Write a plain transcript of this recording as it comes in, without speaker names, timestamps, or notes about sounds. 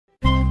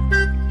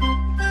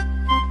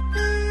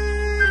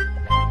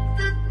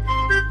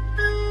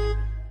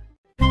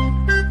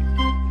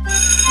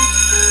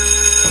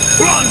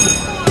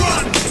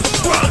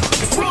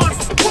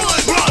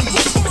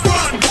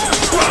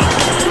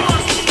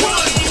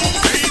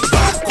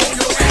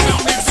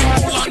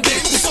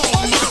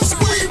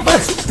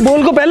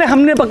Ball को पहले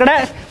हमने पकड़ा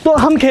है तो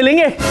हम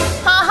खेलेंगे।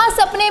 हाँ हाँ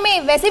सपने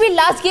में। वैसे भी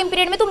लास्ट गेम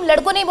पीरियड में तुम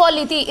लड़कों ने बॉल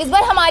ली थी, इस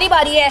बार हमारी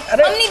बारी है। हम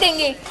नहीं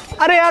देंगे।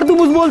 अरे यार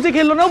तुम उस बॉल से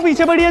खेल लो ना, वो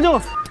पीछे पड़ी है जो।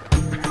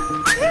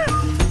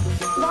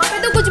 वहाँ पे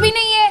तो कुछ भी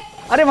नहीं है।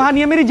 अरे वहाँ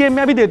नहीं है, मेरी जेब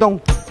में अभी देता हूँ।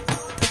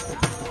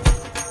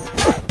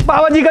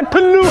 बाबा जी का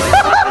ठुल्लू।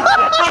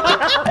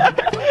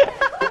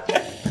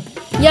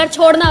 यार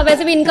छोड़ना,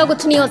 वैसे भी इनका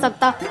कुछ नहीं हो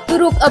सकता। तू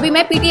रुक, अभी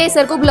मैं पीटीआई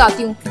सर को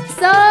बुलाती हूँ।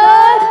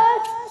 Sir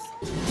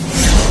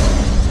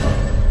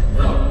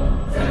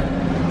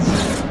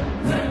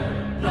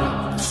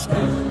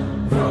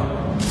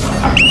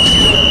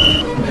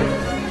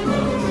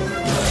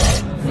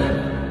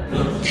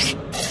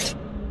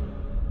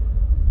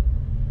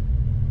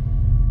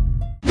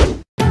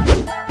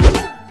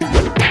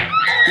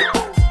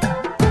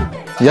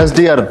Yes,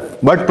 dear.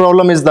 What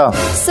problem is the?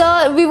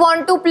 Sir, we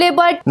want to play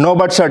but. No,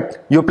 but shut.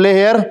 You play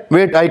here.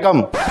 Wait, I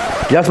come.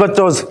 Yes,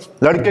 बच्चों,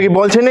 लड़के की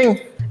बॉल छीनिंग?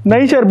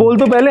 नहीं सर, बॉल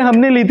तो पहले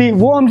हमने ली थी,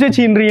 वो हमसे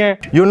छीन रही हैं।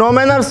 You know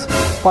manners?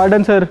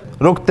 Pardon sir.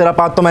 रुक, तेरा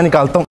पात तो मैं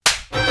निकालता हूँ।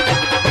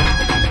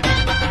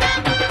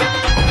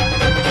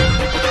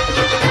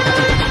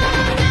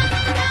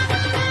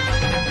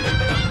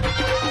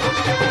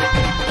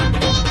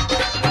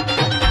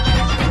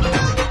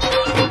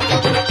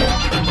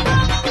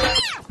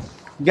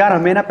 यार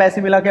हमें ना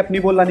पैसे मिला के अपनी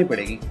बॉल लानी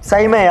पड़ेगी।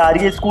 सही में यार,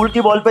 ये स्कूल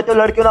की बॉल पे तो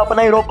लड़कियों ने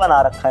अपना ही रोप बना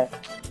रखा है।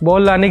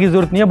 बॉल लाने की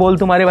जरूरत नहीं है, बॉल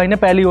तुम्हारे भाई ने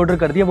पहले ही ऑर्डर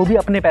कर दिया, वो भी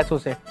अपने पैसों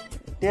से।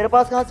 तेरे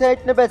पास कहाँ से है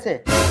इतने पैसे?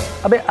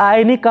 अबे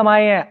आए नहीं,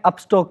 कमाए हैं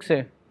अपस्टॉक से।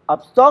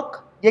 अपस्टॉक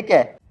ये क्या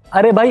है?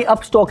 अरे भाई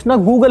अपस्टॉक्स ना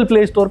गूगल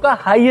प्ले स्टोर का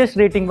हाईएस्ट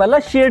रेटिंग वाला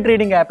शेयर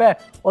ट्रेडिंग ऐप है।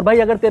 और भाई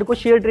अगर तेरे को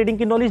शेयर ट्रेडिंग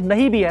की नॉलेज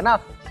नहीं भी है ना,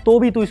 तो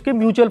भी तू इसके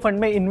म्यूचुअल फंड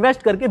में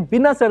इन्वेस्ट करके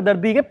बिना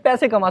सरदर्दी के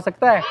पैसे कमा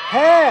सकता है।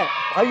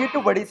 भाई ये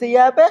तो बड़ी सही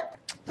ऐप है।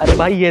 अरे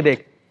भाई ये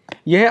देख,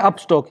 ये है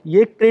अपस्टॉक,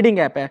 ये एक ट्रेडिंग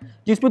ऐप है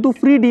जिसमें तू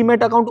फ्री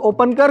डीमैट अकाउंट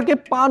ओपन करके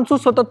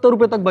 577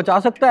 रुपए तक बचा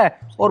सकता है।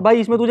 और भाई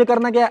इसमें तुझे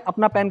करना क्या है,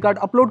 अपना पैन कार्ड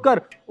अपलोड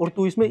कर और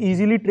तू इसमें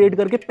इजीली ट्रेड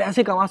करके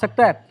पैसे कमा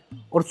सकता है।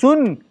 और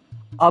सुन,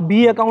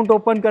 अभी अकाउंट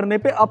ओपन करने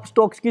पे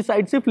अपस्टॉक्स की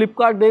साइट से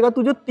फ्लिपकार्ट देगा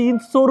तुझे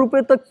 300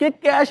 रुपए तक के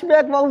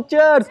कैशबैक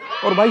वाउचर्स।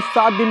 और भाई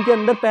 7 दिन के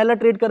अंदर पहला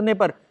ट्रेड करने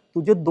पर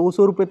तुझे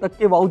 200 रुपए तक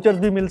के वाउचर्स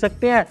भी मिल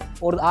सकते हैं।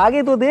 और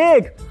आगे तो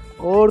देख,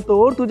 और तो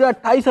और तुझे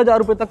 28,000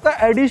 रुपए तक का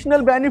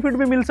एडिशनल बेनिफिट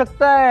भी मिल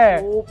सकता है।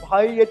 ओ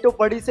भाई ये तो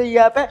बड़ी सही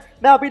ऐप है,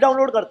 मैं अभी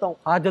डाउनलोड करता हूँ।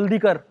 हाँ जल्दी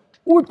कर।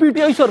 उठ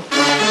पीटीआई सर।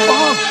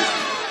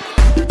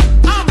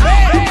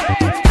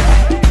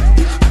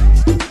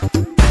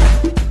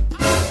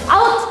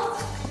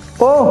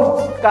 ओ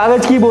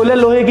कागज की बोले,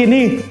 लोहे की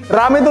नहीं।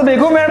 रामे तो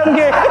देखो मैडम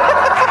के।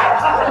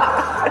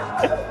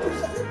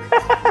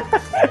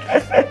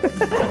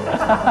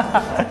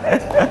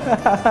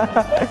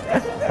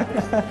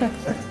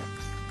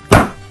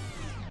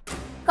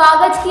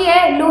 कागज की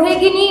है, लोहे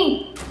की नहीं।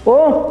 ओ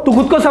तू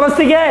खुद को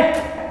समझती क्या है?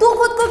 तू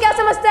खुद को क्या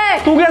समझता है?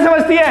 तू क्या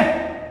समझती है?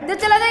 जो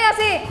चला जाए यहाँ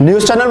से।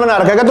 न्यूज चैनल बना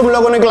रखा है क्या तुम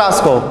लोगों ने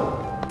क्लास को?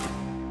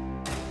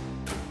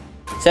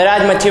 सर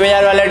आज मच्छी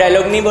बाजार वाला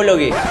डायलॉग नहीं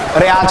बोलोगे?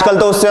 अरे आजकल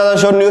तो उससे ज्यादा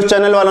शोर न्यूज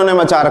चैनल वालों ने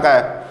मचा रखा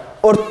है।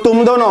 और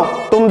तुम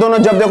दोनों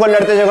जब देखो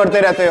लड़ते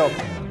झगड़ते रहते हो।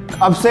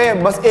 अब से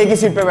बस एक ही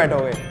सीट पे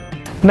बैठोगे।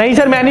 नहीं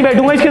सर, मैं नहीं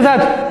बैठूंगा इसके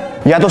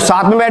साथ। या तो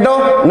साथ में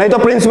बैठो, नहीं तो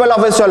प्रिंसिपल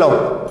ऑफिस चलो।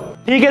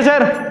 ठीक है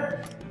सर,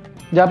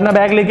 जा अपना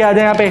बैग लेके आ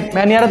जा यहाँ पे।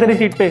 मैं नहीं आ रहा तेरी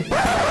सीट पे।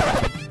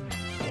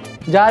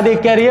 जा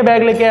देख क्या रही है,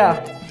 बैग लेके आ।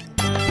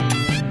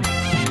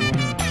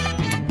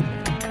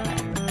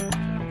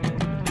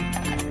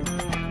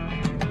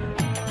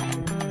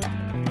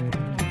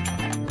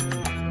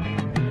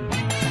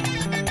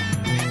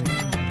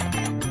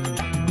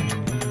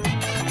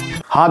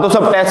 हाँ तो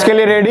सब टेस्ट के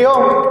लिए रेडी हो?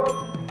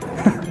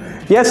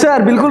 यस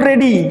सर, बिल्कुल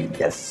रेडी।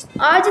 यस।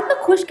 आज इतना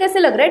खुश कैसे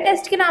लग रहा है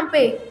टेस्ट के नाम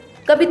पे?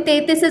 कभी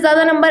 33 से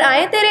ज्यादा नंबर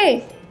आए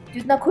तेरे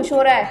जितना खुश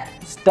हो रहा है?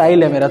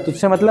 स्टाइल है मेरा,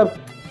 तुझसे मतलब।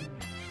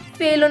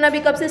 फेल होना भी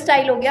कब से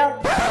स्टाइल हो गया?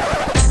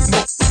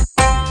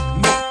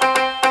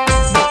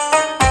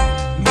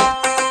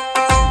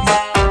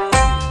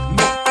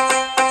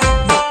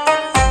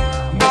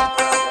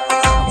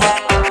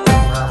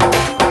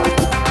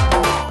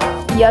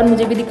 यार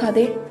मुझे भी दिखा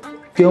दे।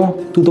 क्यों?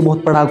 तू तो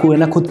बहुत पढ़ाकू है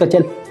ना, खुद का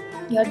चल।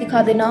 यार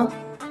दिखा देना।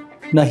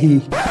 नहीं।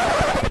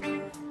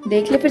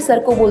 देख ले, फिर सर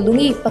को बोल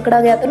दूंगी पकड़ा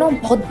गया था ना,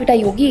 बहुत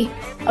पिटाई होगी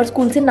और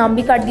स्कूल से नाम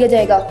भी काट दिया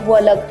जाएगा, वो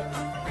अलग।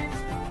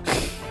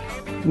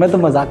 मैं तो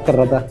मजाक कर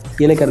रहा था।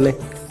 ये ले कर ले।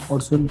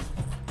 और सुन,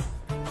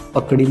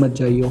 पकड़ी मत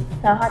जाइयो।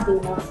 हाँ हाँ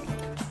देना।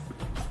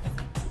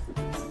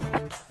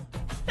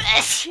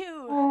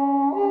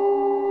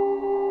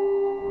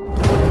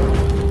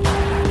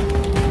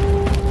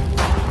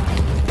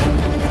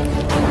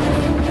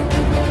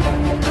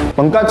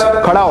 पंकज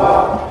खड़ा हो।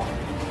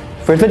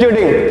 फिर से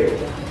चीटिंग?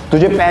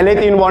 तुझे पहले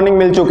 3 वार्निंग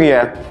मिल चुकी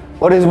है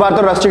और इस बार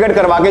तो रस्टिकेट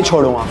करवा के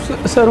छोड़ूंगा।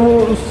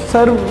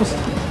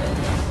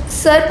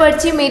 सर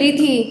पर्ची मेरी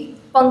थी,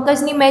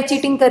 पंकज नहीं, मैं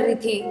चीटिंग कर रही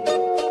थी।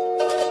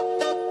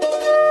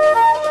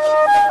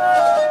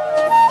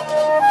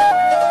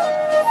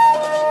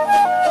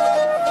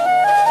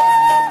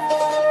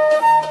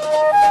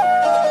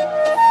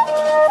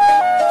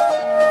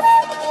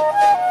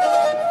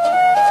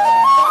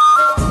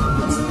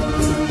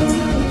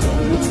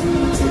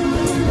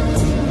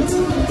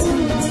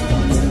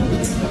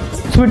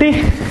 स्वीटी,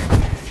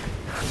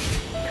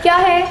 क्या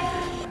है?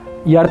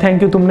 यार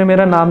थैंक यू, तुमने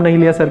मेरा नाम नहीं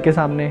लिया सर के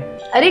सामने।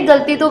 अरे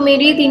गलती तो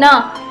मेरी थी ना,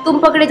 तुम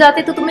पकड़े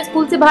जाते तो तुम्हें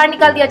स्कूल से बाहर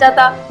निकाल दिया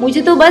जाता।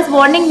 मुझे तो बस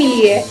वार्निंग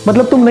मिली है।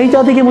 मतलब तुम नहीं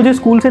चाहती कि मुझे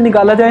स्कूल से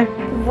निकाला जाए?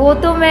 वो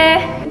तो मैं,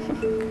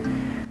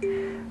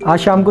 आज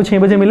शाम को 6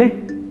 बजे मिले।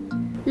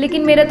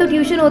 लेकिन मेरा तो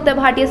ट्यूशन होता है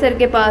भाटिया सर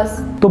के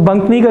पास। तो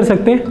बंक नहीं कर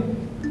सकते?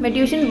 मैं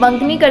ट्यूशन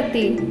बंक नहीं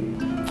करती,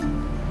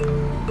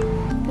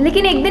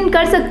 लेकिन एक दिन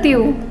कर सकती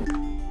हूँ।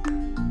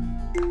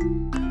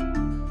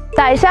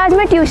 तायशा, आज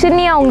मैं ट्यूशन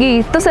नहीं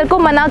आऊंगी तो सर को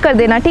मना कर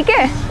देना, ठीक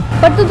है?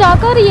 पर तू जा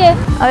कर रही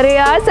है। अरे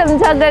यार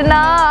समझा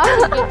करना।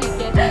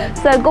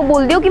 सर को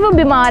बोल दियो कि वो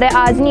बीमार है,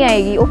 आज नहीं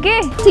आएगी। ओके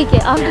ठीक है,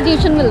 आफ्टर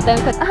ट्यूशन मिलते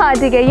हैं। हाँ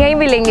ठीक है, यहीं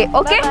मिलेंगे।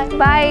 Okay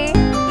bye.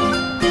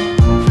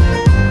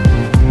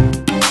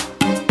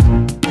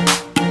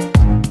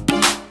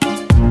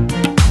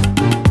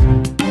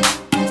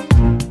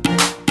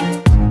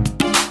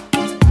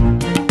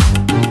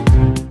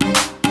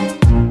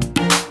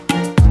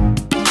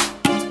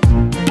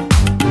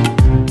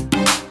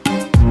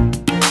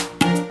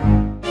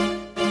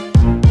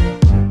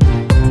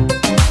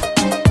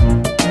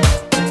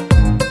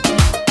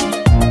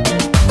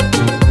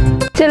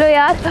 चलो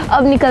यार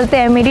अब निकलते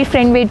हैं, मेरी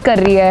फ्रेंड वेट कर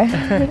रही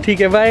है।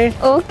 ठीक है, बाय।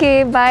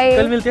 Okay bye.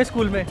 कल मिलते हैं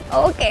स्कूल में।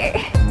 ओके।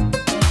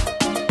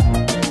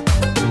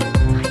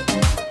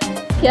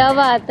 क्या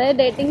बात है,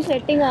 डेटिंग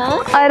शेटिंग?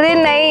 हाँ अरे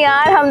नहीं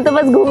यार, हम तो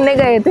बस घूमने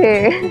गए थे।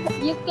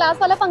 ये क्लास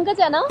वाला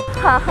पंकज है ना?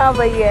 हाँ हाँ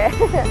वही है।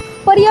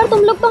 पर यार तुम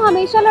लोग तो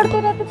हमेशा लड़ते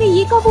रहते थे,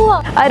 ये कब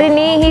हुआ? अरे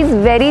नहीं, ही इज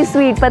वेरी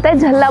स्वीट। पता है,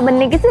 झल्ला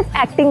बनने की सिर्फ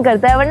एक्टिंग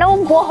करता है, वरना वो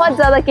बहुत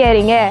ज्यादा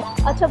केयरिंग है।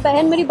 अच्छा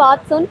बहन मेरी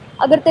बात सुन,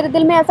 अगर तेरे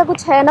दिल में ऐसा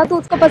कुछ है ना, तो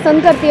उसको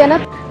पसंद करती है ना,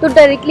 तो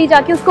डायरेक्टली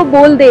जाके उसको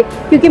बोल दे।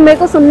 क्योंकि मेरे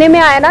को सुनने में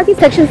आया ना कि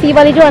सेक्शन सी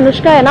वाली जो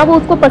अनुष्का है ना, वो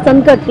उसको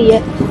पसंद करती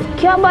है।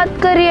 क्या बात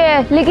कर रही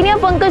है? लेकिन यार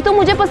पंकज तो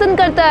मुझे पसंद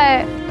करता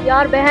है।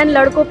 यार बहन,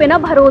 लड़कों पे ना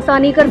भरोसा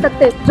नहीं कर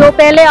सकते, जो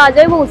पहले आ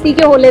जाए वो उसी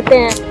के हो लेते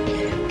हैं।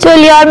 चल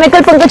यार, मैं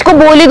कल पंकज को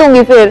बोल ही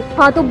दूंगी फिर।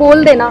 हाँ तो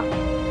बोल देना।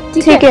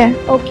 ठीक है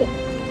ओके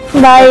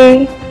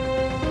बाय।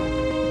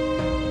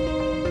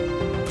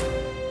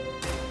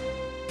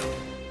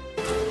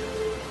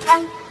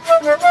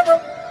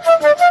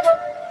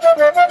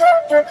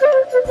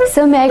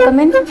 सर मैं कम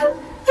इन?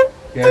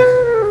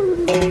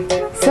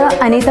 सर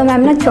अनीता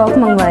मैम ना चौक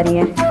मंगवा रही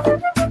है।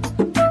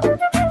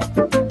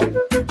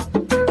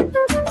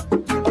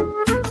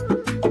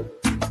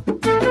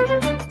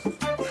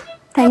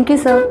 Thank you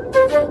sir.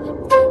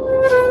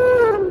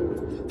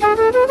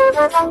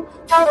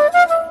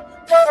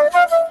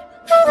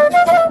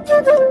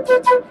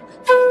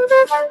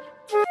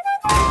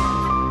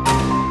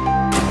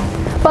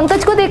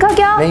 पंकज को देखा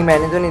क्या? नहीं,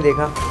 मैंने तो नहीं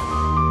देखा।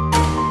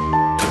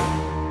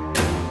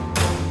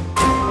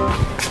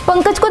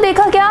 पंकज को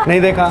देखा क्या?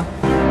 नहीं देखा।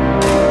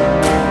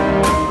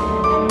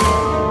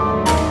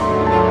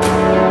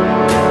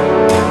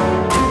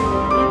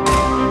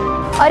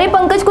 अरे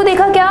पंकज को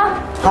देखा क्या?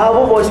 हाँ,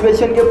 वो वॉश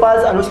बेसिन के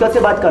पास अनुष्का से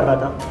बात कर रहा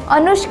था।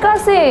 अनुष्का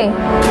से?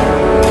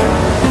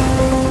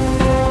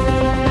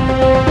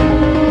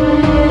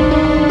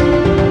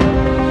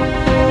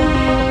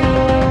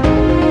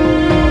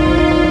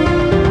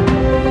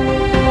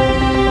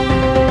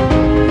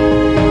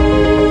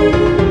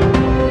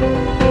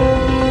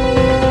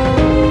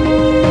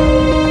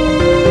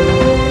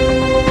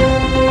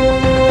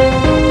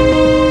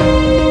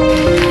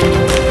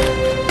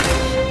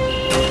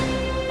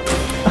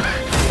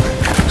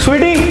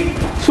 स्वीटी,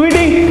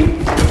 स्वीटी,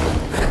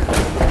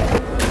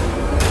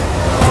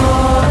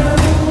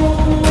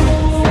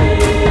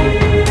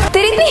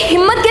 तेरी इतनी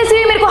हिम्मत कैसे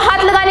हुई मेरे को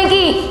हाथ लगाने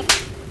की?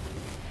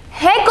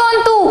 है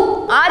कौन तू?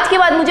 आज के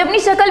बाद मुझे अपनी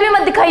शक्ल भी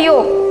मत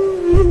दिखाइयो।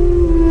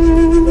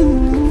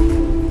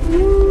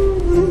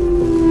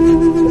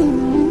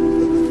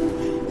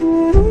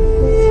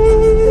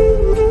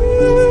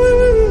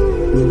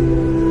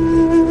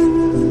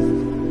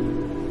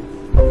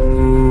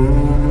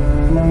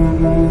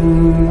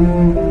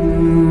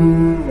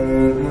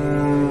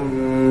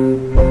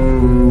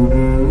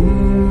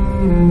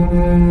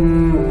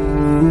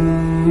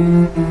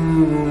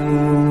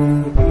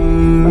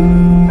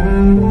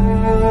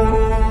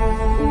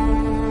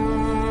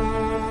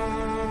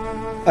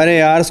 अरे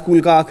यार, स्कूल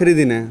का आखिरी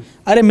दिन है।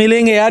 अरे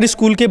मिलेंगे यार,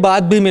 स्कूल के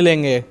बाद भी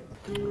मिलेंगे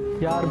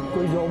यार।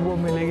 कोई जॉब वो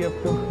मिलेगी अब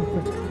तो।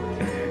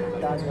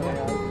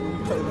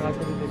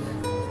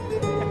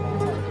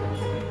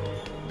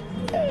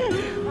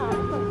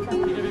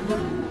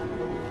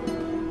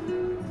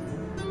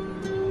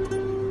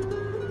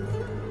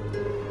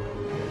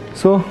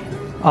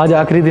 आज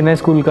आखिरी दिन है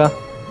स्कूल का।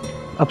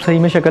 अब सही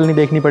में शक्ल नहीं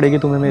देखनी पड़ेगी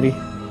तुम्हें मेरी।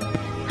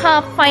 हाँ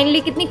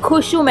फाइनली, कितनी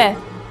खुश हूँ मैं।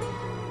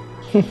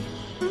 आई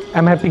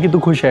एम हैप्पी कि तू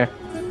खुश है।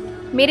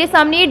 मेरे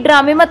सामने ये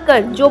ड्रामे मत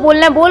कर, जो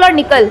बोलना है बोल और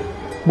निकल।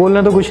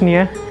 बोलना तो कुछ नहीं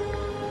है,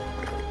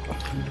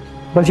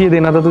 बस ये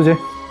देना था तुझे,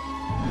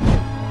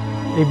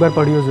 एक बार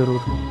पढ़ियो जरूर।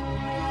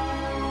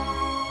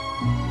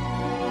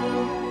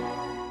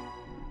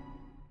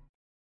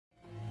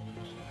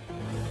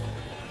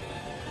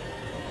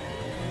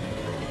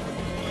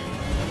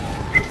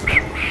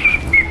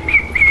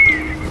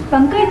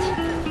 पंकज,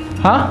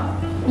 हाँ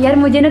यार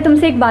मुझे ना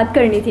तुमसे एक बात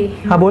करनी थी।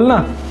 हाँ बोलना।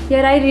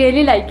 यार आई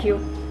रियली लाइक यू।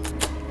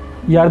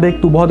 यार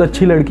देख, तू बहुत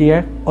अच्छी लड़की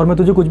है और मैं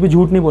तुझे कुछ भी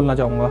झूठ नहीं बोलना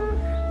चाहूँगा,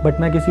 बट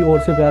मैं किसी और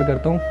से प्यार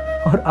करता हूँ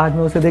और आज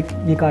मैं उसे देख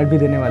ये कार्ड भी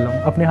देने वाला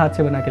हूँ, अपने हाथ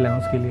से बना के लाया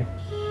हूँ उसके लिए।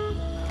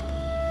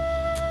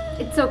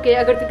 इट्स ओके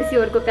अगर तू किसी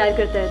और को प्यार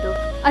करता है तो।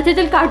 अच्छा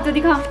चल कार्ड तो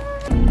दिखा।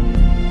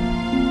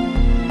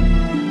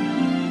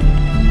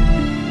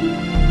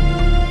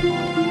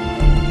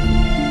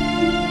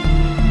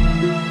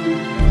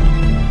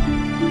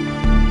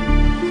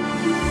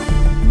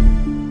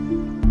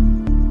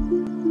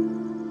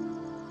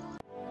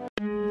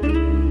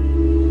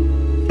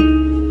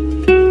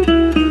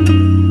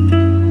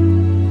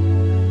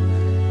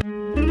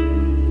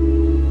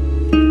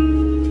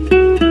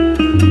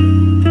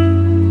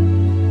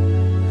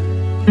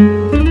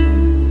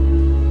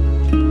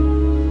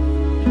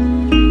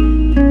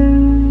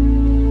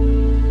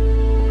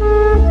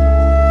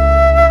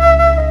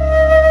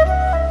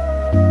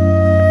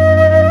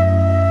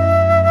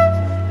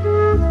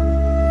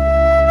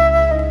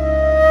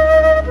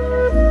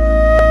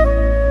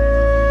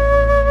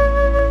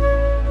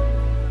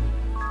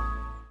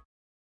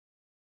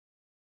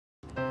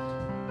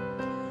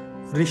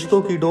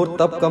 रिश्तों की डोर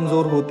तब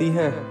कमजोर होती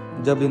है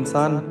जब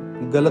इंसान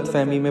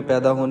गलतफहमी में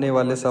पैदा होने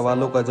वाले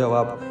सवालों का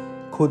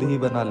जवाब खुद ही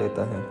बना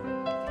लेता है।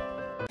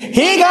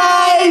 हे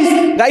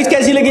गाइस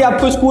कैसी लगी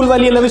आपको स्कूल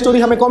वाली लव स्टोरी?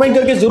 हमें कमेंट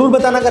करके जरूर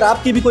बताना अगर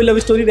आपकी भी कोई लव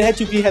स्टोरी रह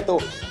चुकी है तो।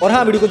 और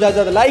हाँ, वीडियो को ज्यादा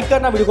ज्यादा लाइक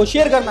करना, वीडियो को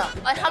शेयर करना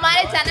और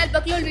हमारे चैनल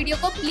बकलोल वीडियो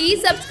को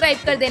प्लीज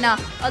सब्सक्राइब कर देना।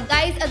 और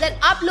गाइस अगर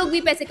आप लोग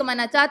भी पैसे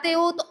कमाना चाहते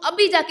हो तो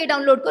अभी जाके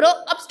डाउनलोड करो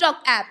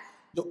अपस्टॉक ऐप।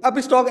 जो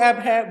अपस्टॉक ऐप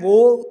है वो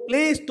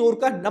प्ले स्टोर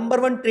का नंबर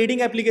 1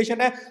 ट्रेडिंग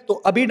एप्लीकेशन है, तो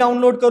अभी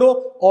डाउनलोड करो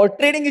और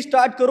ट्रेडिंग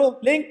स्टार्ट करो।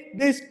 लिंक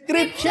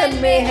डिस्क्रिप्शन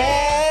में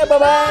है। Bye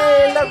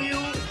bye, love you.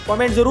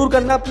 Comment जरूर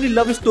करना अपनी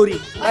लव स्टोरी।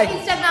 और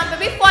इंस्टाग्राम पे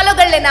भी फॉलो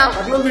कर लेना।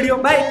 अगला वीडियो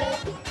बाय।